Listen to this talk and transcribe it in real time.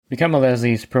Become a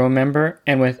Leslie's Pro member,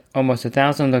 and with almost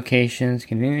 1,000 locations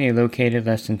conveniently located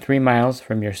less than 3 miles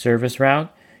from your service route,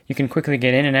 you can quickly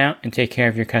get in and out and take care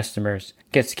of your customers.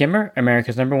 Get Skimmer,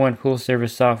 America's #1 pool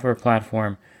service software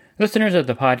platform. Listeners of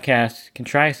the podcast can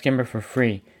try Skimmer for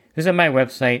free. Visit my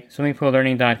website,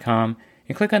 swimmingpoollearning.com,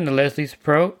 and click on the Leslie's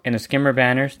Pro and the Skimmer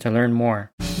banners to learn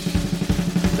more.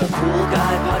 The Pool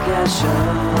Guy Podcast Show.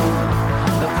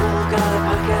 The Pool Guy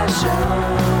Podcast Show.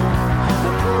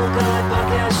 The Pool Guy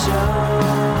Podcast Show.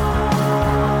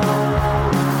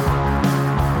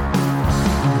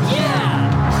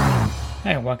 Yeah!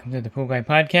 Hi, welcome to the Pool Guy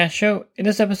Podcast Show. In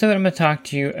this episode, I'm going to talk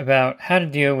to you about how to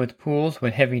deal with pools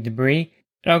with heavy debris,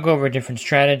 and I'll go over different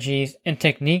strategies and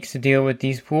techniques to deal with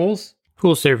these pools.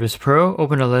 Pool Service Pro.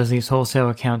 Open a Leslie's wholesale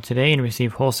account today and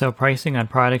receive wholesale pricing on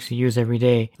products you use every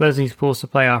day. Leslie's Pool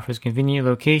Supply offers convenient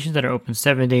locations that are open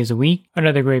 7 days a week.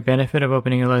 Another great benefit of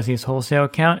opening a Leslie's wholesale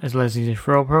account is Leslie's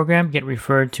referral program. Get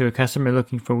referred to a customer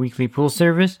looking for weekly pool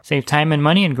service. Save time and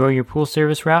money and grow your pool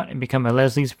service route and become a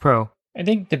Leslie's Pro. I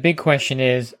think the big question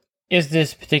is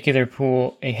this particular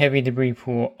pool a heavy debris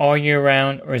pool all year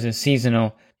round, or is it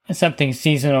seasonal? And something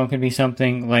seasonal could be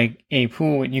something like a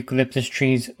pool with eucalyptus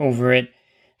trees over it.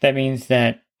 That means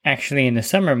that actually in the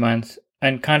summer months,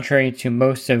 and contrary to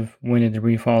most of when the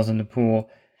debris falls in the pool,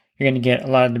 you're going to get a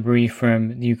lot of debris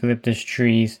from the eucalyptus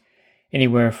trees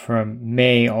anywhere from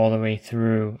May all the way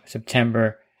through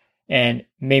September. And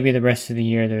maybe the rest of the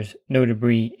year there's no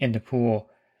debris in the pool.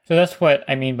 So that's what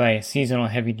I mean by a seasonal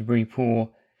heavy debris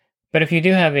pool. But if you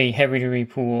do have a heavy debris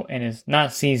pool and it's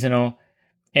not seasonal,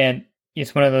 and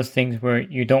it's one of those things where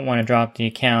you don't want to drop the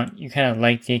account, you kind of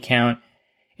like the account,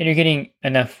 and you're getting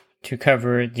enough to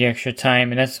cover the extra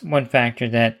time. And that's one factor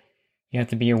that you have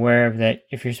to be aware of, that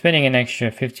if you're spending an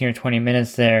extra 15 or 20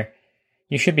 minutes there,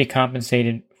 you should be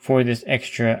compensated for this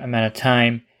extra amount of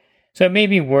time. So it may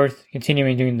be worth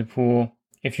continuing doing the pool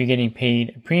if you're getting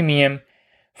paid a premium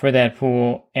for that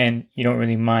pool and you don't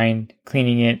really mind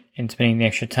cleaning it and spending the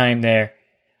extra time there.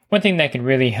 One thing that can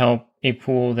really help a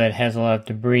pool that has a lot of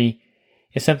debris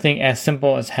is something as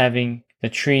simple as having the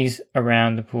trees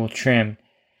around the pool trimmed.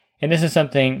 And this is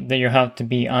something that you'll have to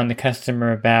be on the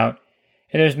customer about.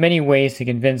 And there's many ways to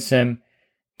convince them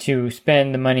to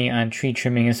spend the money on tree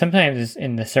trimming. And sometimes it's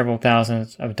in the several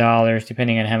thousands of dollars,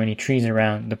 depending on how many trees are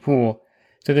around the pool.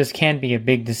 So this can be a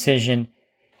big decision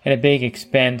and a big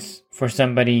expense for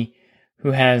somebody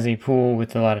who has a pool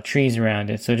with a lot of trees around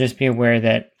it. So just be aware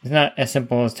that it's not as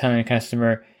simple as telling a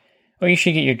customer, oh, you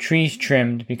should get your trees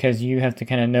trimmed, because you have to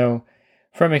kind of know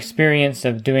from experience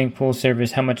of doing pool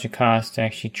service how much it costs to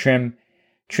actually trim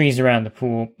trees around the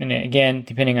pool. And again,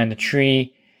 depending on the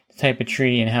tree, the type of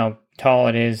tree, and how tall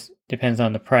it is, depends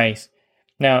on the price.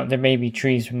 Now, there may be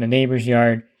trees from the neighbor's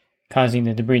yard causing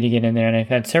the debris to get in there, and I've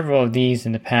had several of these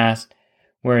in the past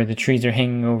where the trees are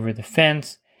hanging over the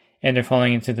fence and they're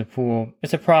falling into the pool.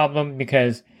 It's a problem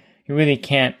because you really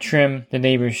can't trim the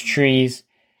neighbor's trees,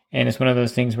 and it's one of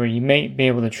those things where you may be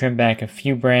able to trim back a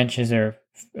few branches or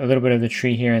a little bit of the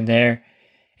tree here and there.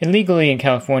 And legally in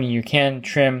California, you can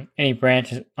trim any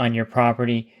branches on your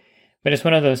property, but it's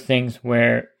one of those things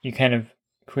where you kind of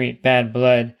create bad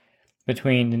blood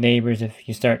between the neighbors if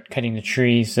you start cutting the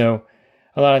trees. So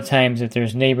a lot of times if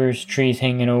there's neighbors' trees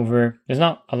hanging over, there's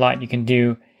not a lot you can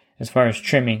do as far as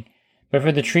trimming. But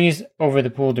for the trees over the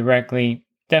pool directly,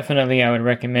 definitely I would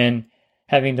recommend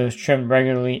having those trimmed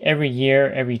regularly. Every year,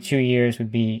 every 2 years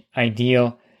would be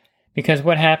ideal. Because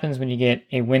what happens when you get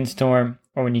a windstorm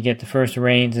or when you get the first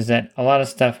rains is that a lot of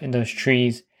stuff in those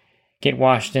trees get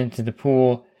washed into the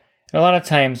pool. And a lot of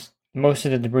times, most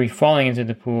of the debris falling into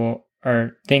the pool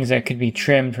are things that could be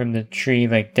trimmed from the tree,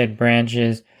 like dead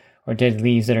branches or dead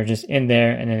leaves that are just in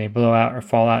there, and then they blow out or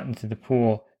fall out into the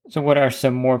pool. So what are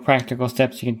some more practical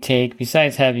steps you can take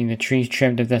besides having the trees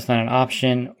trimmed if that's not an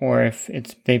option, or if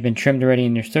they've been trimmed already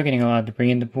and you're still getting a lot of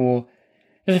debris in the pool?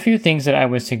 There's a few things that I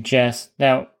would suggest.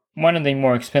 Now, one of the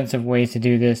more expensive ways to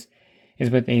do this is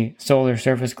with a solar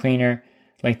surface cleaner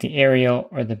like the Ariel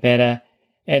or the Beta.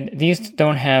 And these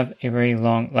don't have a very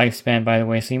long lifespan, by the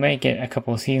way, so you might get a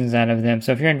couple of seasons out of them.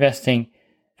 So if you're investing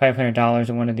 $500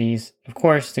 in one of these, of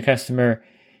course, the customer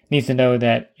needs to know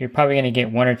that you're probably going to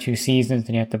get 1 or 2 seasons,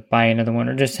 then you have to buy another one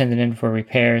or just send it in for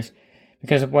repairs.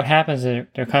 Because what happens is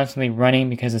they're constantly running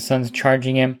because the sun's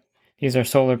charging them. These are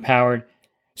solar-powered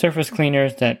surface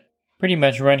cleaners that pretty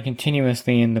much run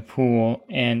continuously in the pool,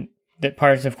 and the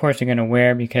parts, of course, are going to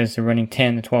wear because they're running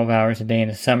 10 to 12 hours a day in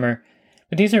the summer.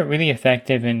 But these are really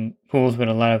effective in pools with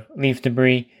a lot of leaf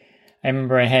debris. I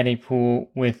remember I had a pool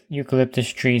with eucalyptus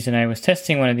trees, and I was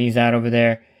testing one of these out over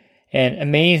there, and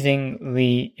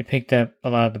amazingly, it picked up a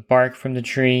lot of the bark from the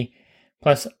tree,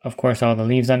 Plus, of course, all the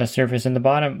leaves on the surface and the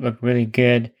bottom look really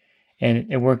good,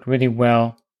 and it worked really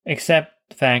well, except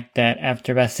the fact that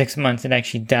after about 6 months, it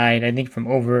actually died, I think from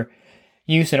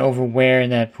overuse and overwear in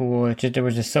that pool. There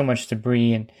was just so much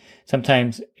debris, and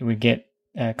sometimes it would get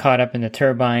caught up in the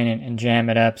turbine and jam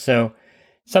it up. So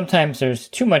sometimes there's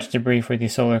too much debris for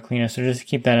these solar cleaners, so just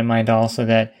keep that in mind also.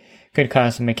 That could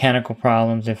cause some mechanical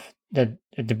problems if the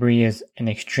debris is an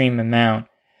extreme amount.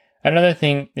 Another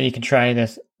thing that you can try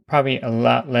that's probably a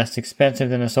lot less expensive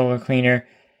than a solar cleaner,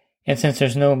 and since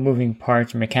there's no moving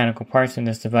parts or mechanical parts in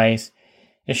this device,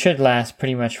 it should last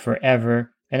pretty much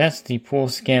forever, and that's the pool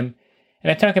skim. And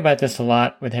I talk about this a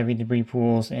lot with heavy debris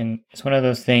pools, and it's one of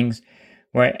those things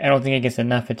where I don't think it gets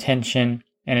enough attention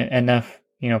and enough,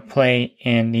 play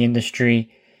in the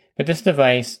industry. But this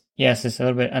device, yes, it's a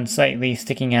little bit unsightly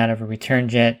sticking out of a return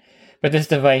jet, but this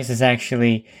device is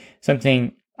actually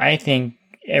something I think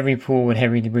every pool with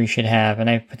heavy debris should have. And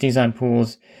I put these on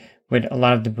pools with a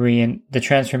lot of debris, and the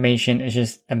transformation is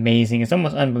just amazing. It's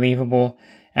almost unbelievable,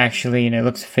 actually, and it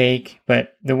looks fake,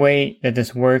 but the way that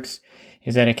this works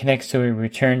is that it connects to a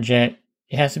return jet.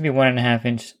 It has to be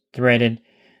 1.5-inch threaded.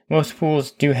 Most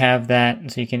pools do have that,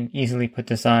 and so you can easily put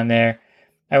this on there.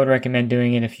 I would recommend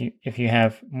doing it if you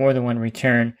have more than one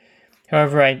return.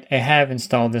 However, I have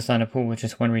installed this on a pool with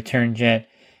just one return jet,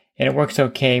 and it works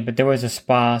okay, but there was a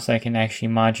spa, so I can actually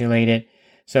modulate it.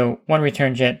 So one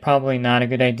return jet, probably not a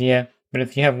good idea, but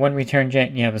if you have one return jet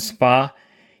and you have a spa,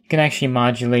 you can actually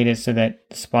modulate it so that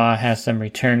the spa has some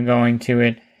return going to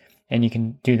it, and you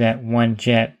can do that one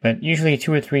jet. But usually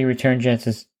 2 or 3 return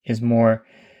jets is more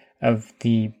of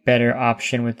the better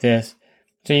option with this.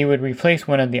 So you would replace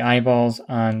one of the eyeballs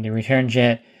on the return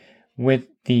jet with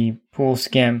the pool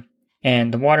skim,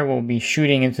 and the water will be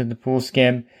shooting into the pool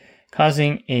skim,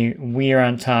 causing a weir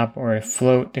on top or a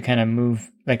float to kind of move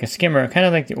like a skimmer, kind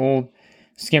of like the old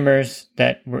skimmers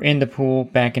that were in the pool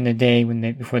back in the day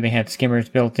before they had skimmers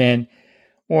built in.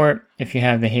 Or if you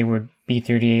have the Hayward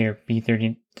B38 or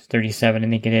B37, I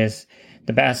think it is,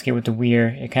 the basket with the weir,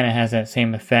 it kind of has that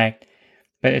same effect.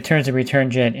 But it turns the return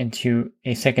jet into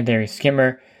a secondary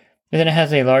skimmer. And then it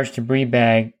has a large debris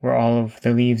bag where all of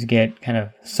the leaves get kind of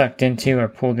sucked into or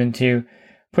pulled into,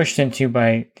 pushed into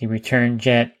by the return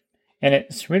jet. And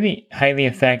it's really highly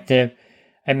effective.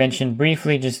 I mentioned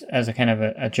briefly just as a kind of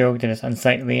a joke that it's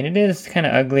unsightly, and it is kind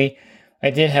of ugly. I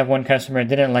did have one customer that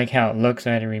didn't like how it looks, so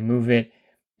I had to remove it.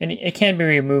 And it can be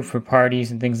removed for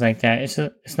parties and things like that.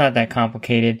 It's not that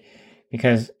complicated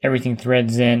because everything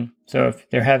threads in. So if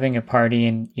they're having a party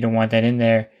and you don't want that in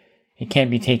there, it can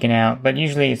be taken out. But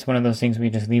usually it's one of those things where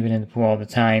you just leave it in the pool all the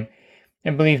time.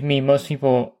 And believe me, most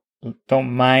people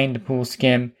don't mind the pool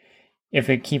skim if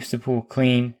it keeps the pool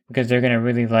clean, because they're going to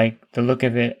really like the look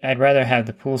of it. I'd rather have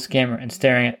the pool skim and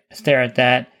stare at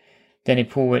that than a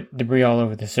pool with debris all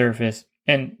over the surface.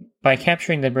 And by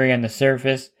capturing debris on the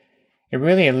surface, it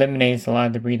really eliminates a lot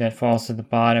of debris that falls to the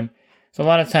bottom. So a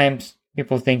lot of times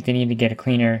people think they need to get a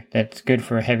cleaner that's good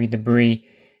for heavy debris,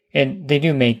 and they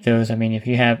do make those. I mean, if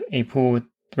you have a pool with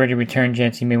ready return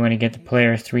jets, you may want to get the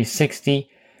Polaris 360.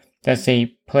 That's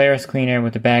a Polaris cleaner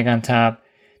with a bag on top.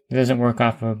 It doesn't work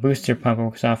off of a booster pump, it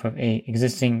works off of a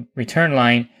existing return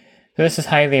line. So this is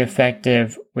highly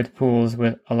effective with pools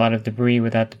with a lot of debris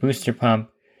without the booster pump.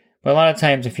 But a lot of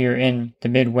times if you're in the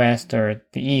Midwest or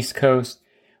the East Coast,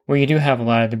 where you do have a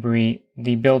lot of debris,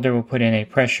 the builder will put in a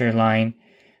pressure line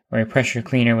or a pressure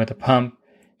cleaner with a pump,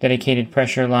 dedicated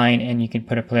pressure line, and you can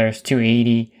put a Polaris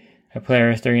 280, a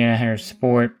Polaris 3900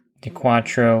 Sport, the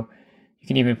Quattro. You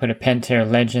can even put a Pentair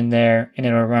Legend there, and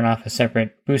it'll run off a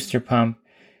separate booster pump.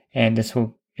 And this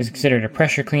is considered a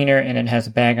pressure cleaner, and it has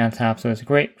a bag on top, so it's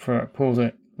great for pools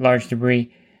with large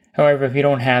debris. However, if you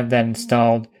don't have that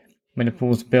installed when the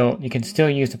pool's built, you can still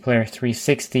use the Polaris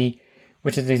 360,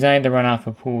 which is designed to run off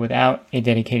a pool without a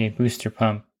dedicated booster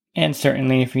pump. And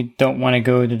certainly, if you don't want to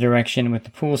go the direction with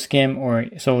the pool skim or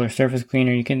solar surface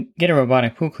cleaner, you can get a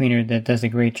robotic pool cleaner that does a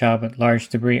great job with large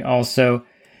debris also.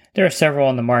 There are several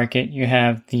on the market. You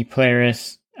have the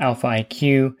Polaris Alpha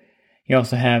IQ. You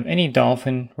also have any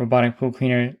Dolphin robotic pool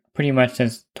cleaner, pretty much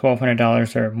that's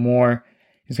 $1,200 or more,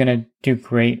 is going to do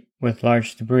great with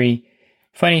large debris.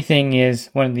 Funny thing is,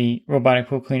 one of the robotic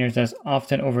pool cleaners that's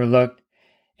often overlooked,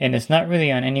 and it's not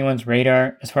really on anyone's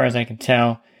radar as far as I can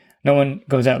tell. No one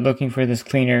goes out looking for this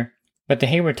cleaner, but the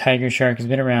Hayward Tiger Shark has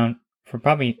been around for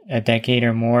probably a decade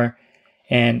or more,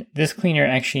 and this cleaner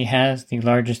actually has the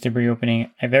largest debris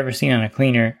opening I've ever seen on a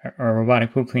cleaner, or a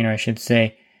robotic pool cleaner I should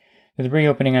say. The debris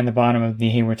opening on the bottom of the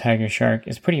Hayward Tiger Shark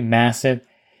is pretty massive,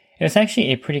 and it's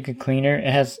actually a pretty good cleaner.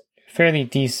 It has fairly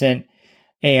decent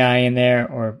AI in there,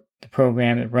 or the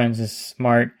program that runs is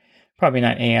smart. probably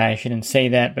not AI, I shouldn't say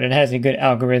that, but it has a good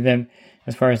algorithm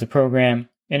as far as the program.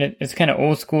 And it's kind of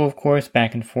old school, of course,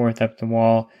 back and forth up the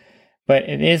wall, but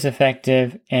it is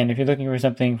effective. And if you're looking for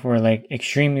something for like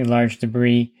extremely large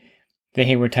debris, the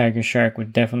Hayward Tiger Shark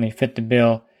would definitely fit the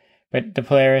bill. But the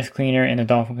Polaris cleaner and the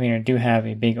Dolphin cleaner do have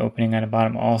a big opening on the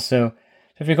bottom also. So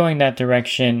if you're going that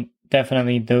direction,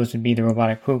 definitely those would be the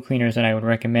robotic pool cleaners that I would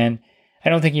recommend. I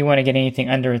don't think you want to get anything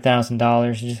under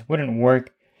 $1,000. It just wouldn't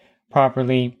work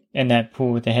properly in that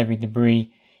pool with the heavy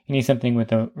debris. You need something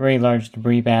with a very large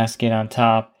debris basket on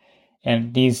top,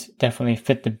 and these definitely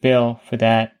fit the bill for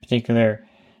that particular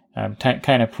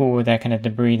kind of pool with that kind of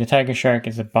debris. The Tiger Shark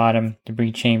is a bottom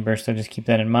debris chamber, so just keep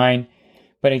that in mind.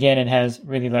 But again, it has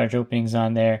really large openings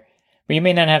on there. But you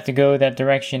may not have to go that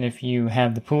direction if you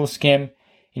have the pool skim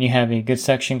and you have a good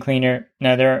suction cleaner.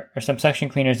 Now, there are some suction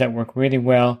cleaners that work really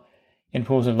well in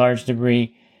pools with large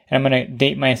debris. And I'm going to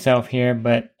date myself here,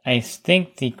 but I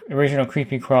think the original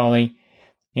Creepy Crawly,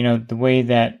 the way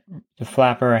that the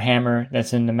flapper or hammer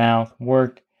that's in the mouth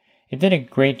worked, it did a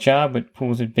great job with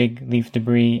pools with big leaf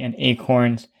debris and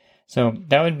acorns. So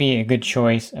that would be a good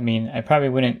choice. I mean, I probably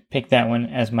wouldn't pick that one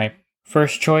as my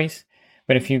first choice,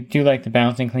 but if you do like the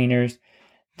bouncing cleaners,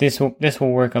 this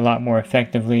will work a lot more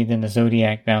effectively than the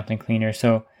Zodiac bouncing cleaner.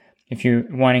 So if you're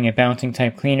wanting a bouncing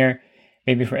type cleaner,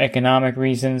 maybe for economic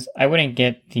reasons, I wouldn't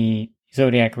get the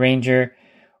Zodiac Ranger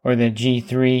or the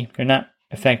G3. They're not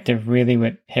effective really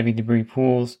with heavy debris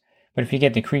pools. But if you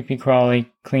get the Creepy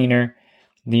Crawly cleaner,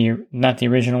 not the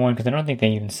original one, because I don't think they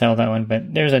even sell that one,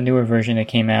 but there's a newer version that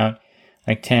came out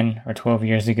like 10 or 12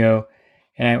 years ago,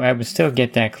 and I would still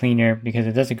get that cleaner because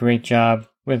it does a great job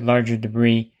with larger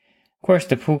debris. Of course,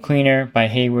 the pool cleaner by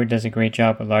Hayward does a great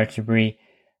job with large debris.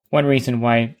 One reason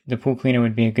why the pool cleaner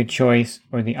would be a good choice,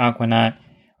 or the Aquanaut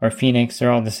or Phoenix,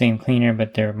 they're all the same cleaner,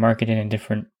 but they're marketed in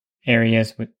different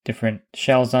areas with different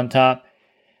shells on top.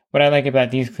 What I like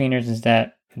about these cleaners is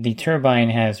that the turbine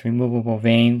has removable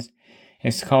vanes.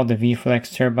 It's called the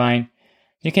V-Flex turbine.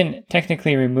 You can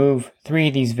technically remove 3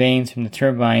 of these vanes from the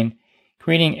turbine,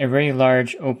 creating a very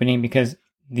large opening because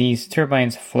these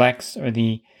turbines flex, or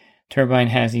the turbine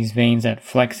has these vanes that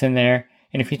flex in there.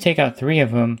 And if you take out 3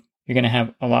 of them, you're going to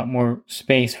have a lot more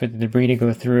space for the debris to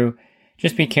go through.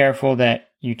 Just be careful that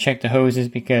you check the hoses,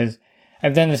 because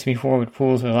I've done this before with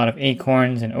pools with a lot of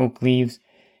acorns and oak leaves.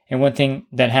 And one thing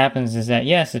that happens is that,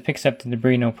 yes, it picks up the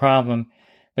debris, no problem,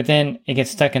 but then it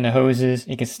gets stuck in the hoses,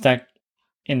 it gets stuck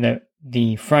in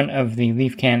the front of the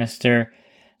leaf canister.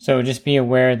 So just be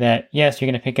aware that, yes,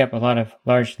 you're going to pick up a lot of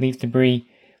large leaf debris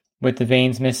with the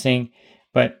vanes missing,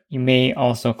 but you may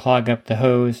also clog up the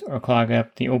hose or clog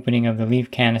up the opening of the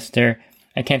leaf canister.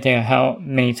 I can't tell you how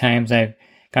many times I've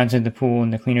gone to the pool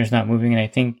and the cleaner's not moving, and I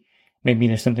think maybe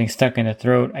there's something stuck in the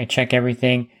throat. I check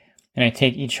everything, and I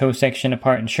take each hose section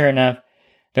apart, and sure enough,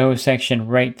 the hose section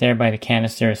right there by the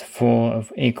canister is full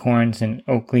of acorns and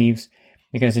oak leaves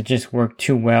because it just worked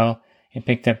too well. It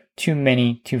picked up too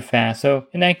many too fast. So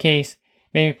in that case,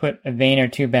 maybe put a vane or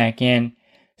 2 back in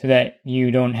so that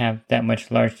you don't have that much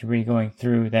large debris going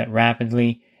through that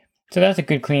rapidly. So that's a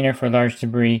good cleaner for large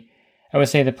debris. I would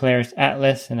say the Polaris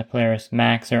Atlas and the Polaris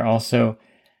Max are also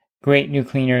great new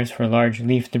cleaners for large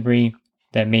leaf debris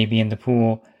that may be in the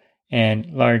pool, and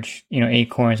large,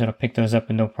 acorns that'll pick those up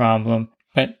with no problem.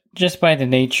 But just by the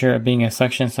nature of being a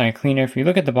suction side cleaner, if you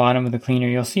look at the bottom of the cleaner,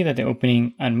 you'll see that the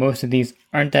opening on most of these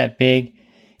aren't that big.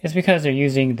 It's because they're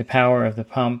using the power of the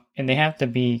pump, and they have to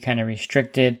be kind of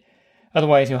restricted.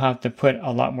 Otherwise, you'll have to put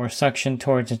a lot more suction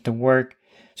towards it to work.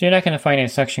 So you're not going to find a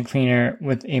suction cleaner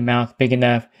with a mouth big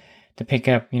enough to pick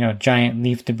up, giant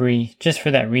leaf debris, just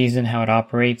for that reason, how it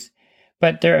operates.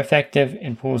 But they're effective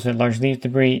in pools with large leaf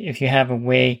debris if you have a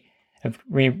way of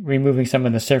removing some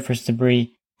of the surface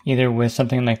debris, either with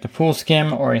something like the pool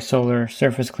skim or a solar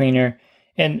surface cleaner.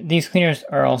 And these cleaners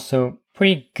are also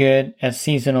pretty good at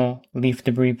seasonal leaf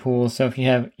debris pools. So if you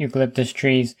have eucalyptus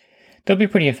trees, they'll be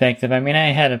pretty effective. I mean, I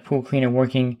had a pool cleaner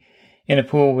working in a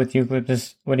pool with a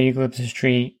eucalyptus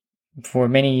tree for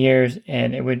many years,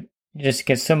 and it would just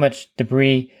get so much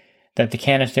debris that the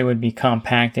canister would be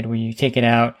compacted where you take it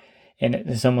out, and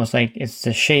it's almost like it's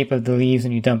the shape of the leaves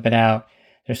when you dump it out.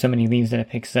 There's so many leaves that it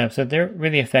picks up. So they're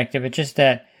really effective. It's just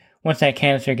that once that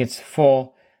canister gets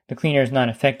full, the cleaner is not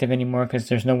effective anymore because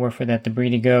there's nowhere for that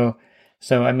debris to go.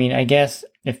 So, I mean, I guess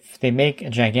if they make a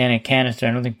gigantic canister,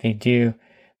 I don't think they do,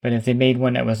 but if they made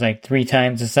one that was like 3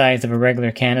 times the size of a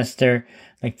regular canister,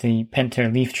 like the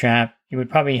Pentair leaf trap, you would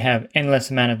probably have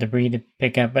endless amount of debris to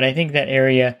pick up. But I think that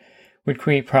area would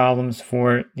create problems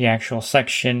for the actual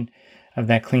suction of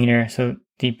that cleaner. So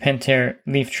the Pentair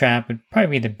leaf trap would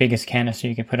probably be the biggest canister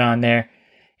you could put on there,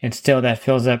 and still that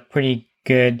fills up pretty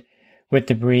good with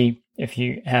debris if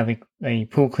you have a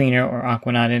pool cleaner or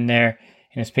Aquanaut in there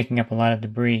and it's picking up a lot of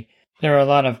debris. There are a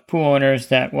lot of pool owners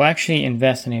that will actually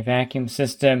invest in a vacuum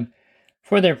system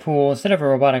for their pool instead of a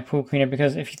robotic pool cleaner,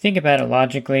 because if you think about it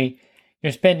logically,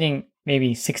 you're spending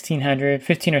maybe $1,600,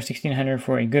 $1,500 or $1,600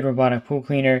 for a good robotic pool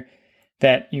cleaner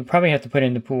that you probably have to put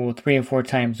in the pool 3 or 4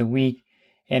 times a week,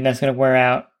 and that's going to wear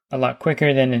out a lot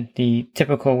quicker than the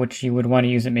typical, which you would want to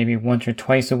use it maybe once or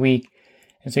twice a week.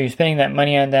 And so you're spending that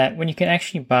money on that when you can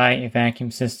actually buy a vacuum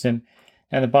system.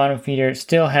 Now the bottom feeder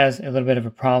still has a little bit of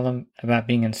a problem about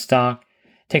being in stock.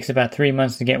 It takes about 3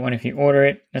 months to get one if you order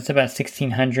it. That's about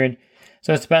 $1,600.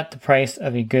 So it's about the price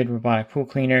of a good robotic pool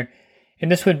cleaner.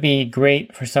 And this would be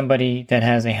great for somebody that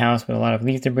has a house with a lot of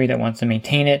leaf debris that wants to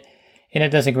maintain it. And it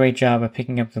does a great job of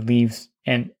picking up the leaves.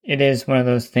 And it is one of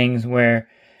those things where,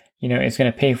 it's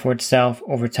going to pay for itself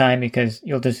over time because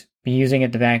you'll just be using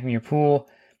it to vacuum your pool.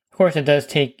 Of course, it does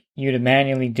take you to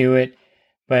manually do it,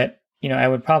 but, I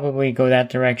would probably go that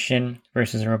direction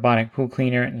versus a robotic pool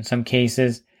cleaner in some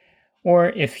cases. Or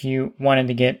if you wanted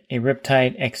to get a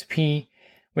Riptide XP,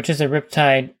 which is a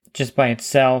Riptide just by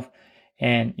itself,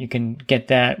 and you can get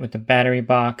that with the battery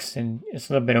box, and it's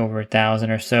a little bit over $1,000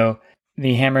 or so.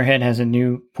 The Hammerhead has a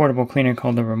new portable cleaner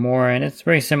called the Remora, and it's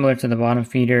very similar to the bottom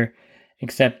feeder,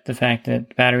 except the fact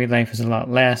that battery life is a lot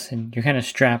less, and you kind of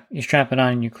strap it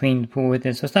on and you clean the pool with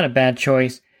it, so it's not a bad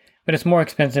choice, but it's more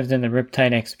expensive than the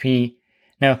Riptide XP.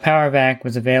 Now, if PowerVac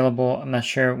was available, I'm not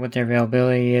sure what their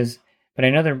availability is, but I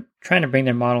know they're trying to bring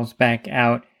their models back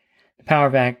out. The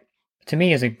PowerVac, to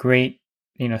me, is a great,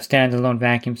 standalone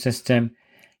vacuum system.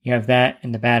 You have that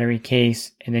in the battery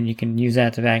case, and then you can use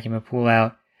that to vacuum a pool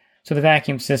out. So the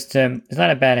vacuum system is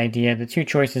not a bad idea. The 2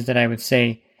 choices that I would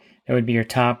say that would be your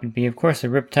top would be, of course, the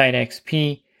Riptide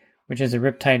XP, which is a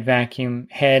Riptide vacuum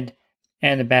head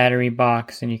and the battery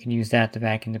box, and you can use that to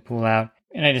vacuum the pool out.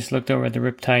 And I just looked over at the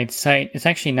Riptide site. It's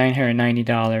actually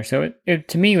 $990. So it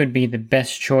to me would be the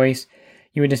best choice.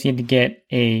 You would just need to get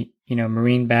a,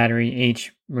 marine battery,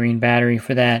 marine battery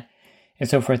for that. And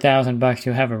so for $1,000,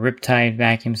 you'll have a Riptide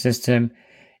vacuum system,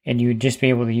 and you would just be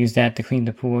able to use that to clean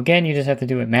the pool. Again, you just have to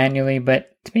do it manually,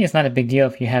 but to me, it's not a big deal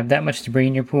if you have that much debris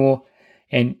in your pool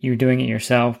and you're doing it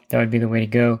yourself. That would be the way to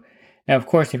go. Now, of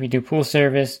course, if you do pool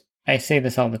service, I say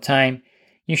this all the time,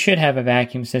 you should have a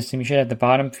vacuum system. You should have the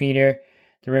bottom feeder,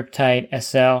 the Riptide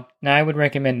SL. Now, I would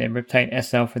recommend the Riptide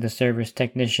SL for the service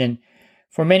technician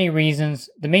for many reasons.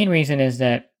 The main reason is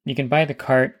that you can buy the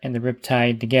cart and the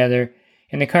Riptide together,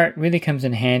 and the cart really comes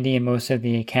in handy in most of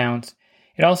the accounts.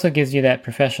 It also gives you that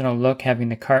professional look having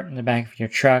the cart in the back of your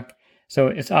truck, so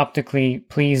it's optically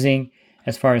pleasing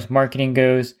as far as marketing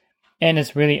goes, and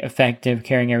it's really effective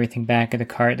carrying everything back of the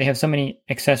cart. They have so many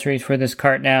accessories for this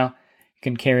cart now. You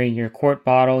can carry your quart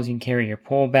bottles, you can carry your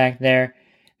pole back there.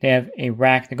 They have a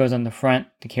rack that goes on the front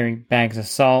to carry bags of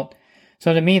salt.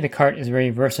 So to me, the cart is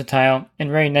very versatile and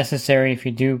very necessary if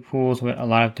you do pools with a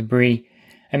lot of debris.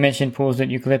 I mentioned pools with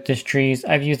eucalyptus trees.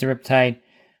 I've used the Riptide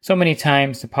so many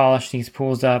times to polish these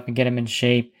pools up and get them in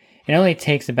shape. It only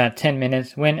takes about 10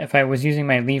 minutes, when if I was using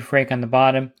my leaf rake on the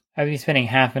bottom, I would be spending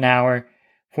half an hour,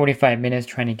 45 minutes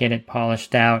trying to get it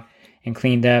polished out and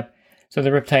cleaned up. So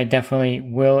the Riptide definitely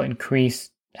will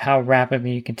increase how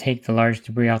rapidly you can take the large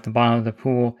debris off the bottom of the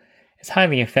pool. It's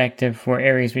highly effective for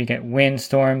areas where you get wind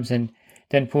storms, and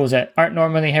then pools that aren't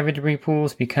normally heavy debris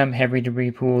pools become heavy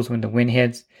debris pools when the wind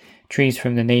hits. Trees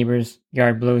from the neighbor's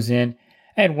yard blows in.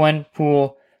 I had one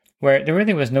pool where there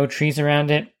really was no trees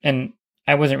around it, and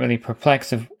I wasn't really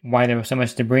perplexed of why there was so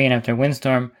much debris, and after a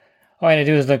windstorm, all I had to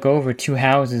do was look over 2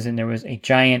 houses, and there was a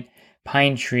giant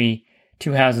pine tree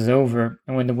 2 houses over,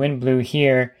 and when the wind blew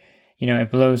here,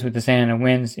 it blows with the Santa Ana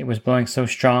winds. It was blowing so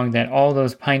strong that all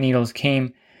those pine needles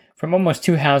came from almost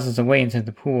 2 houses away into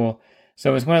the pool. So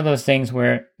it was one of those things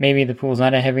where maybe the pool's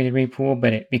not a heavy debris pool,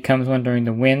 but it becomes one during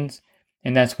the winds,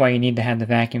 and that's why you need to have the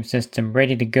vacuum system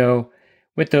ready to go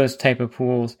with those type of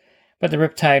pools. But the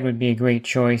Riptide would be a great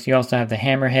choice. You also have the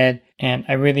Hammerhead, and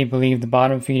I really believe the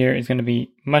bottom feeder is going to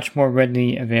be much more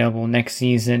readily available next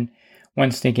season.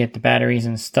 Once they get the batteries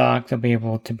in stock, they'll be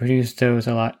able to produce those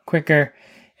a lot quicker,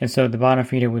 and so the bottom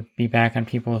feeder would be back on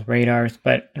people's radars.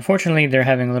 But unfortunately, they're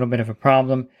having a little bit of a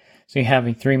problem, so you have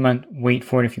a 3-month wait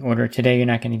for it. If you order it today, you're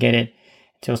not going to get it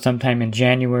until sometime in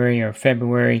January or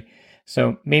February,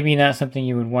 so maybe not something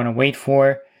you would want to wait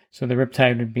for. So the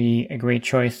Riptide would be a great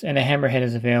choice, and the Hammerhead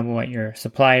is available at your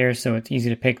supplier, so it's easy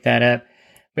to pick that up.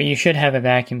 But you should have a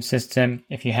vacuum system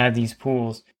if you have these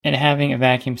pools. And having a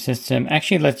vacuum system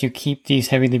actually lets you keep these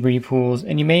heavy debris pools,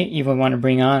 and you may even want to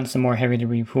bring on some more heavy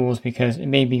debris pools because it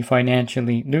may be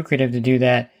financially lucrative to do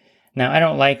that. Now, I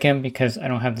don't like them because I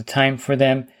don't have the time for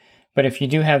them, But if you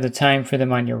do have the time for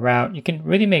them on your route, you can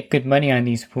really make good money on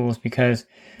these pools because,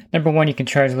 number one, you can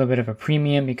charge a little bit of a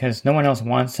premium because no one else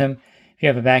wants them if you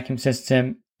have a vacuum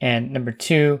system. And number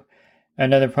two,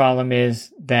 another problem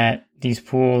is that these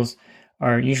pools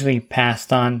are usually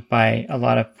passed on by a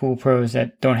lot of pool pros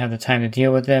that don't have the time to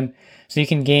deal with them. So you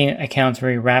can gain accounts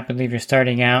very rapidly if you're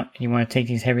starting out and you want to take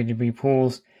these heavy debris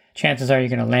pools. Chances are you're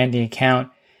going to land the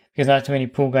account because not too many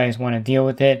pool guys want to deal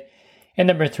with it. And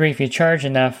number three, if you charge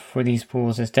enough for these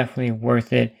pools, it's definitely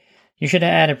worth it. You should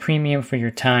add a premium for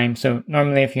your time. So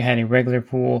normally if you had a regular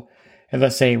pool, and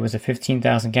let's say it was a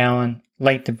 15,000 gallon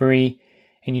light debris,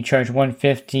 and you charge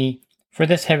 $150 for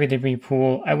this heavy debris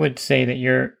pool, I would say that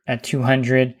you're at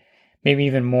 $200, maybe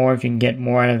even more if you can get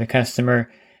more out of the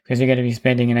customer, because you're going to be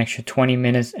spending an extra 20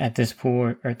 minutes at this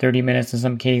pool or 30 minutes in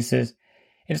some cases.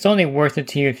 And it's only worth it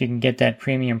to you if you can get that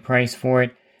premium price for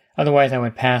it. Otherwise, I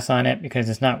would pass on it because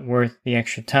it's not worth the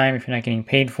extra time if you're not getting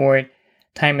paid for it.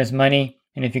 Time is money,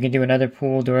 and if you can do another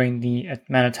pool during the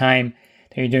amount of time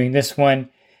that you're doing this one,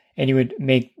 and you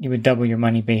would double your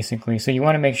money basically. So you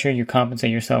want to make sure you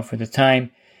compensate yourself for the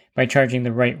time by charging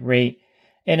the right rate.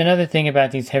 And another thing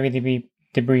about these heavy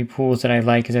debris pools that I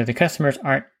like is that the customers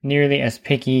aren't nearly as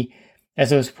picky as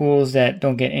those pools that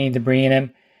don't get any debris in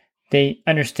them. They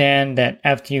understand that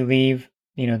after you leave,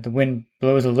 the wind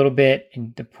blows a little bit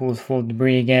and the pool's full of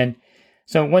debris again.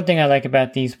 So one thing I like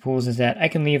about these pools is that I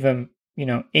can leave them,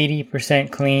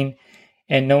 80% clean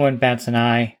and no one bats an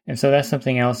eye. And so that's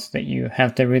something else that you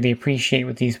have to really appreciate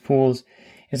with these pools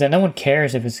is that no one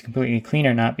cares if it's completely clean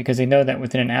or not because they know that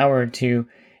within an hour or two,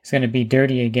 it's going to be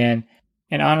dirty again.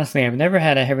 And honestly, I've never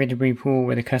had a heavy debris pool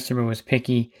where the customer was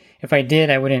picky. If I did,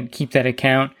 I wouldn't keep that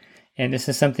account. And this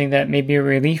is something that may be a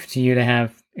relief to you to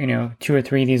have, 2 or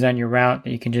 3 of these on your route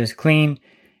that you can just clean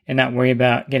and not worry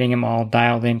about getting them all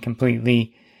dialed in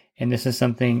completely. And this is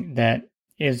something that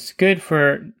is good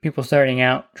for people starting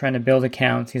out, trying to build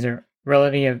accounts. These are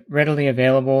readily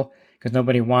available because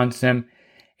nobody wants them.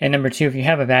 And number two, if you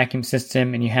have a vacuum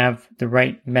system and you have the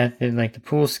right method like the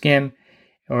pool skim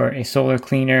or a solar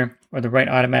cleaner or the right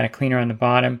automatic cleaner on the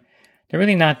bottom, they're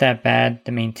really not that bad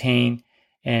to maintain.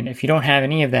 And if you don't have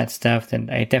any of that stuff, then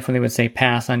I definitely would say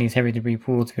pass on these heavy debris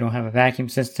pools if you don't have a vacuum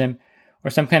system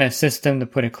or some kind of system to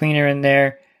put a cleaner in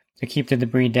there to keep the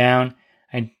debris down.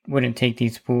 I wouldn't take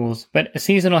these pools. But a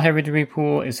seasonal heavy debris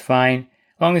pool is fine,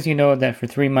 as long as you know that for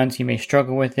 3 months you may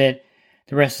struggle with it.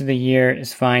 The rest of the year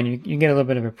is fine. You get a little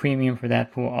bit of a premium for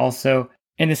that pool also.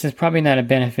 And this is probably not a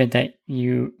benefit that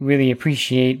you really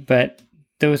appreciate, but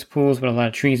those pools with a lot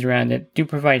of trees around it do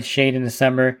provide shade in the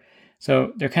summer.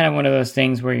 So they're kind of one of those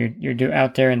things where you're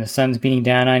out there and the sun's beating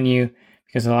down on you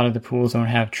because a lot of the pools don't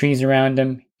have trees around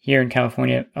them. Here in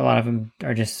California, a lot of them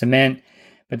are just cement,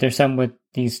 but there's some with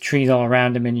these trees all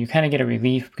around them and you kind of get a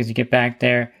relief because you get back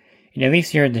there and at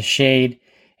least you're in the shade.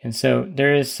 And so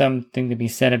there is something to be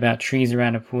said about trees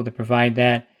around a pool to provide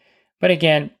that. But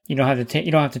again, you don't have to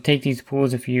take these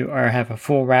pools if you have a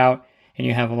full route and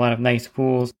you have a lot of nice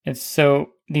pools. And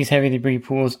so these heavy debris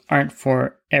pools aren't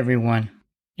for everyone.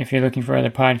 If you're looking for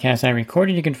other podcasts I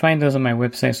recorded, you can find those on my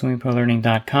website,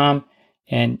 swimmingpoollearning.com.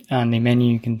 And on the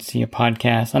menu, you can see a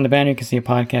podcast. On the banner, you can see a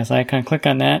podcast icon. Click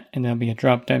on that, and there'll be a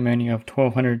drop-down menu of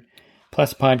 1,200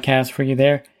 plus podcasts for you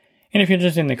there. And if you're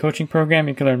interested in the coaching program,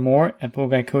 you can learn more at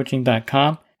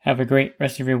poolguycoaching.com. Have a great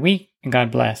rest of your week, and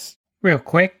God bless. Real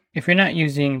quick, if you're not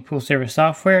using pool service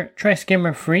software, try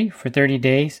Skimmer free for 30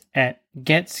 days at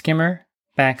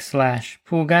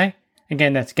getskimmer.com/poolguy.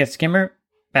 Again, that's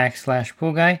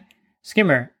getskimmer.com/poolguy.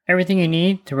 Skimmer, everything you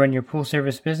need to run your pool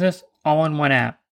service business all in one app.